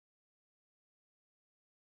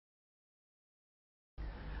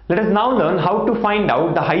Let us now learn how to find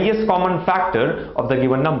out the highest common factor of the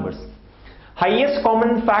given numbers. Highest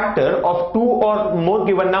common factor of two or more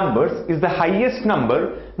given numbers is the highest number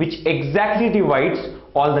which exactly divides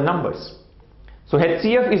all the numbers. So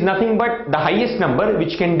HCF is nothing but the highest number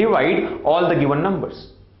which can divide all the given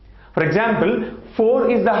numbers. For example,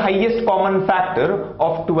 4 is the highest common factor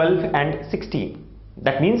of 12 and 16.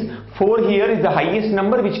 That means 4 here is the highest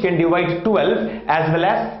number which can divide 12 as well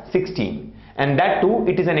as 16, and that too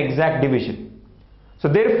it is an exact division. So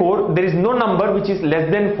therefore there is no number which is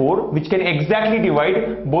less than 4 which can exactly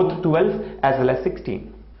divide both 12 as well as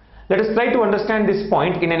 16. Let us try to understand this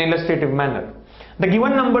point in an illustrative manner. The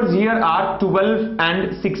given numbers here are 12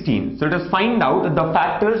 and 16. So let us find out the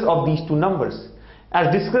factors of these two numbers.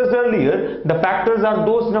 As discussed earlier, the factors are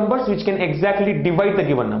those numbers which can exactly divide the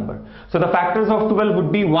given number. So the factors of 12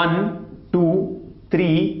 would be 1, 2,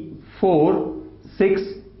 3, 4, 6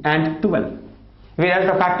 and 12.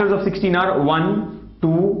 Whereas the factors of 16 are 1,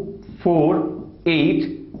 2, 4,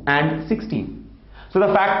 8 and 16. So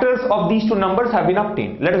the factors of these two numbers have been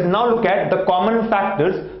obtained. Let us now look at the common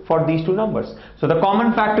factors for these two numbers. So the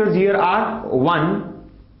common factors here are 1,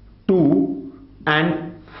 2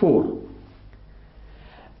 and 4.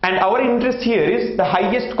 And our interest here is the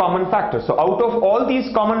highest common factor. So out of all these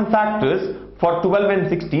common factors for 12 and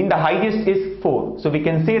 16, the highest is 4. So we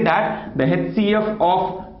can say that the HCF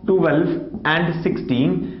of 12 and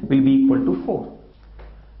 16 will be equal to 4.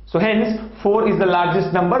 So hence 4 is the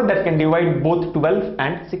largest number that can divide both 12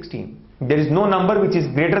 and 16. There is no number which is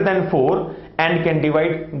greater than 4 and can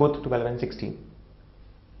divide both 12 and 16.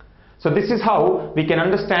 So this is how we can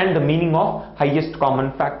understand the meaning of highest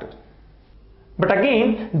common factor. But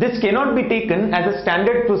again, this cannot be taken as a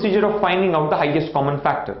standard procedure of finding out the highest common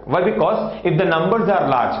factor. Why? Because if the numbers are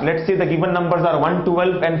large, let's say the given numbers are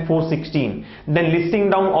 112 and 416, then listing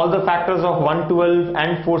down all the factors of 112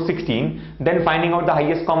 and 416, then finding out the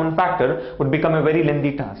highest common factor would become a very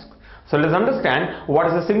lengthy task. So let's understand what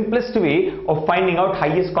is the simplest way of finding out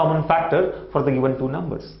highest common factor for the given two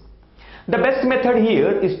numbers. The best method here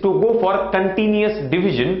is to go for continuous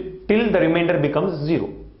division till the remainder becomes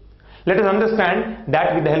 0. Let us understand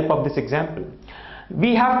that with the help of this example.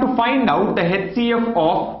 We have to find out the HCF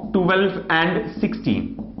of 12 and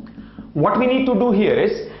 16. What we need to do here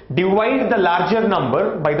is divide the larger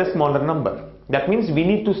number by the smaller number. That means we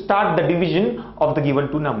need to start the division of the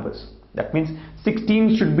given two numbers. That means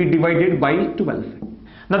 16 should be divided by 12.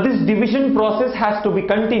 Now this division process has to be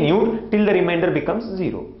continued till the remainder becomes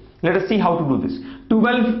 0. Let us see how to do this.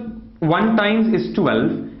 12 1 times is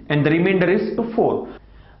 12 and the remainder is 4.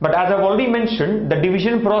 But as I've already mentioned, the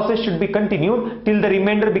division process should be continued till the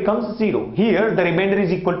remainder becomes 0. Here the remainder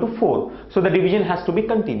is equal to 4. So the division has to be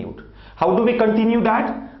continued. How do we continue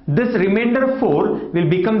that? This remainder 4 will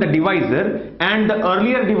become the divisor and the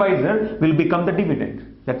earlier divisor will become the dividend.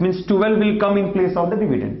 That means 12 will come in place of the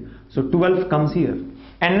dividend. So 12 comes here.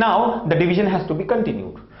 And now the division has to be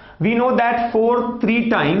continued. We know that 4 3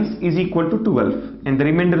 times is equal to 12 and the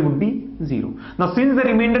remainder would be 0. Now since the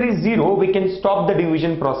remainder is 0, we can stop the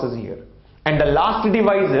division process here. And the last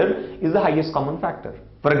divisor is the highest common factor.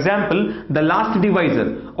 For example, the last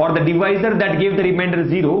divisor or the divisor that gave the remainder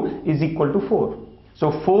 0 is equal to 4.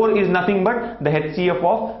 So 4 is nothing but the HCF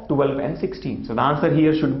of 12 and 16. So the answer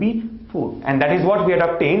here should be 4. And that is what we had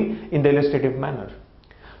obtained in the illustrative manner.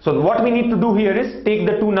 So what we need to do here is take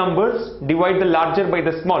the two numbers, divide the larger by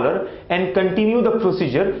the smaller and continue the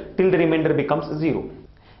procedure till the remainder becomes 0.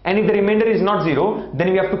 And if the remainder is not 0,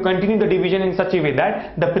 then we have to continue the division in such a way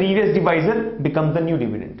that the previous divisor becomes the new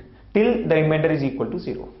dividend till the remainder is equal to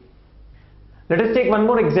 0. Let us take one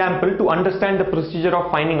more example to understand the procedure of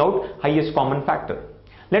finding out highest common factor.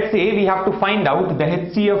 Let's say we have to find out the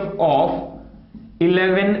HCF of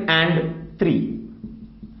 11 and 3.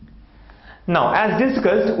 Now as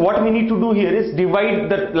discussed, what we need to do here is divide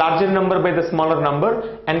the larger number by the smaller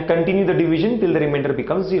number and continue the division till the remainder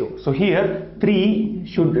becomes 0. So here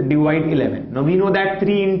 3 should divide 11. Now we know that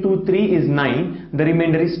 3 into 3 is 9, the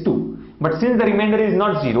remainder is 2. But since the remainder is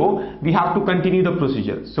not 0, we have to continue the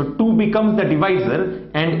procedure. So 2 becomes the divisor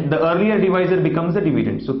and the earlier divisor becomes the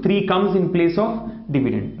dividend. So 3 comes in place of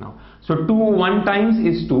dividend now. So 2 1 times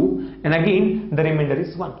is 2 and again the remainder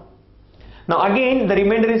is 1. Now again the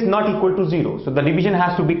remainder is not equal to 0. So the division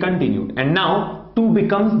has to be continued and now 2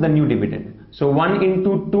 becomes the new dividend. So 1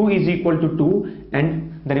 into 2 is equal to 2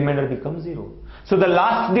 and the remainder becomes 0. So the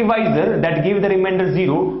last divisor that gave the remainder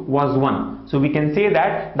 0 was 1. So we can say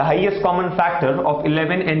that the highest common factor of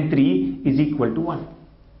 11 and 3 is equal to 1.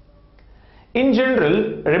 In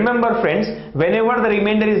general, remember friends, whenever the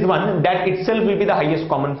remainder is 1, that itself will be the highest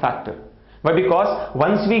common factor. Why? Because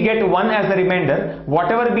once we get 1 as the remainder,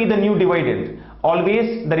 whatever be the new dividend,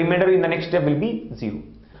 always the remainder in the next step will be 0.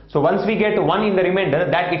 So once we get 1 in the remainder,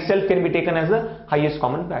 that itself can be taken as the highest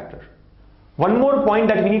common factor. One more point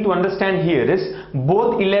that we need to understand here is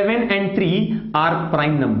both 11 and 3 are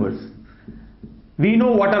prime numbers. We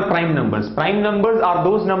know what are prime numbers. Prime numbers are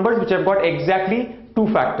those numbers which have got exactly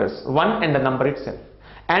 2 factors, 1 and the number itself.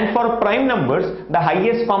 And for prime numbers, the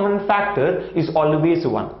highest common factor is always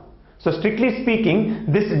 1. So strictly speaking,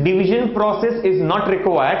 this division process is not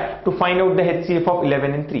required to find out the HCF of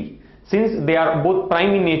 11 and 3. Since they are both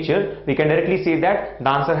prime in nature, we can directly say that the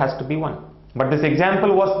answer has to be 1. But this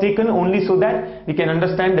example was taken only so that we can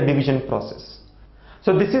understand the division process.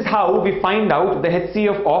 So this is how we find out the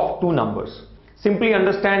HCF of 2 numbers. Simply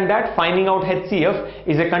understand that finding out HCF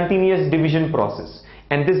is a continuous division process,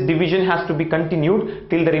 and this division has to be continued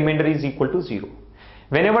till the remainder is equal to 0.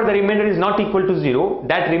 Whenever the remainder is not equal to 0,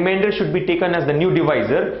 that remainder should be taken as the new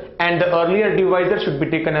divisor and the earlier divisor should be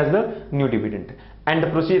taken as the new dividend. And the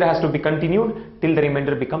procedure has to be continued till the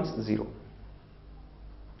remainder becomes 0.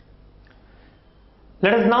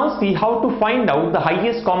 Let us now see how to find out the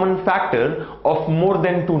highest common factor of more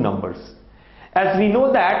than 2 numbers. As we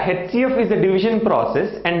know that HCF is a division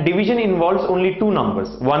process and division involves only 2 numbers.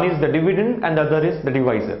 One is the dividend and the other is the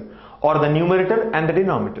divisor, or the numerator and the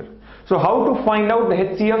denominator. So how to find out the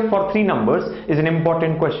HCF for 3 numbers is an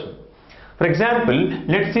important question. For example,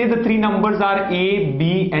 let's say the 3 numbers are A,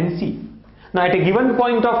 B and C. Now at a given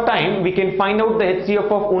point of time, we can find out the HCF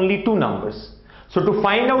of only 2 numbers. So to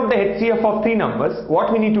find out the HCF of 3 numbers,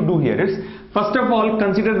 what we need to do here is, first of all,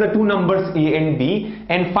 consider the 2 numbers A and B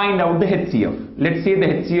and find out the HCF. Let's say the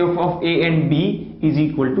HCF of A and B is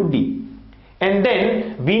equal to D. And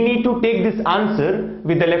then we need to take this answer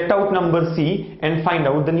with the left out number C and find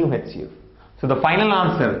out the new HCF. So the final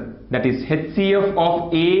answer, that is HCF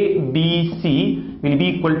of A, B, C, will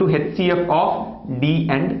be equal to HCF of D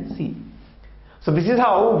and C. So this is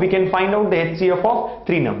how we can find out the HCF of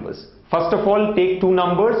 3 numbers. First of all, take 2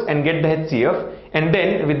 numbers and get the HCF, and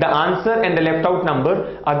then with the answer and the left out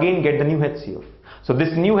number, again get the new HCF. So this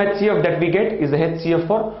new HCF that we get is the HCF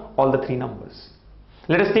for all the 3 numbers.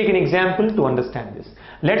 Let us take an example to understand this.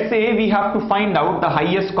 Let's say we have to find out the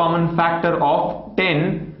highest common factor of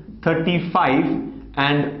 10, 35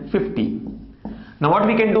 and 50. Now what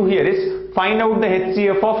we can do here is find out the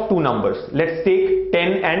HCF of 2 numbers. Let's take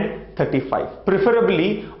 10 and 35.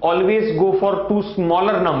 Preferably always go for 2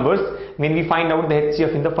 smaller numbers when we find out the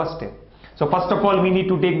HCF in the first step. So first of all, we need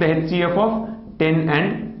to take the HCF of 10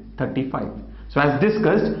 and 35. So as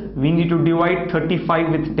discussed, we need to divide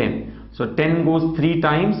 35 with 10. So 10 goes 3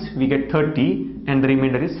 times, we get 30 and the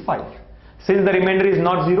remainder is 5. Since the remainder is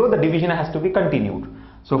not 0, the division has to be continued.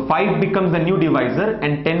 So 5 becomes the new divisor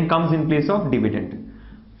and 10 comes in place of dividend.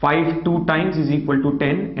 5 2 times is equal to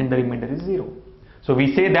 10 and the remainder is 0. So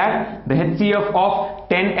we say that the HCF of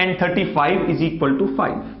 10 and 35 is equal to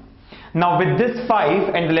 5. Now with this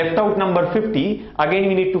 5 and the left out number 50, again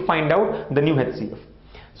we need to find out the new HCF.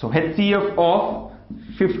 So HCF of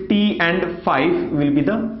 50 and 5 will be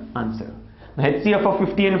the answer. The HCF of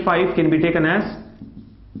 50 and 5 can be taken as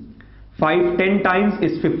 5 10 times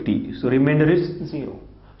is 50. So remainder is 0.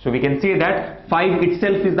 So we can say that 5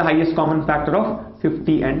 itself is the highest common factor of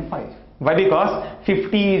 50 and 5. Why? Because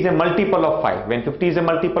 50 is a multiple of 5. When 50 is a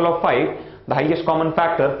multiple of 5, the highest common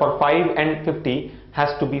factor for 5 and 50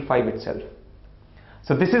 has to be 5 itself.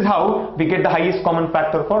 So this is how we get the highest common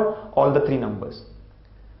factor for all the 3 numbers.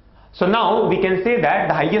 So now we can say that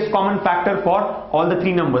the highest common factor for all the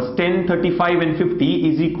 3 numbers 10, 35 and 50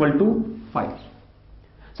 is equal to 5.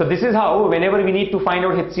 So this is how whenever we need to find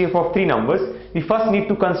out HCF of 3 numbers, we first need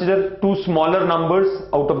to consider 2 smaller numbers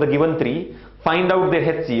out of the given 3, find out their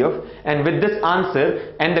HCF, and with this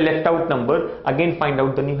answer and the left out number, again find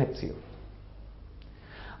out the new HCF.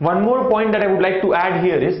 One more point that I would like to add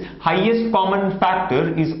here is highest common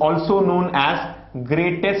factor is also known as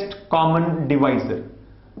greatest common divisor.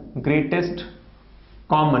 Greatest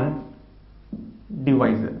common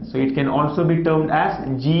divisor. So it can also be termed as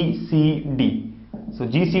GCD. So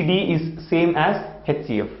GCD is same as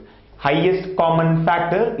HCF. Highest common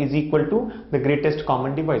factor is equal to the greatest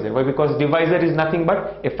common divisor. Why? Because divisor is nothing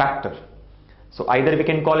but a factor. So either we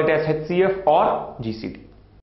can call it as HCF or GCD.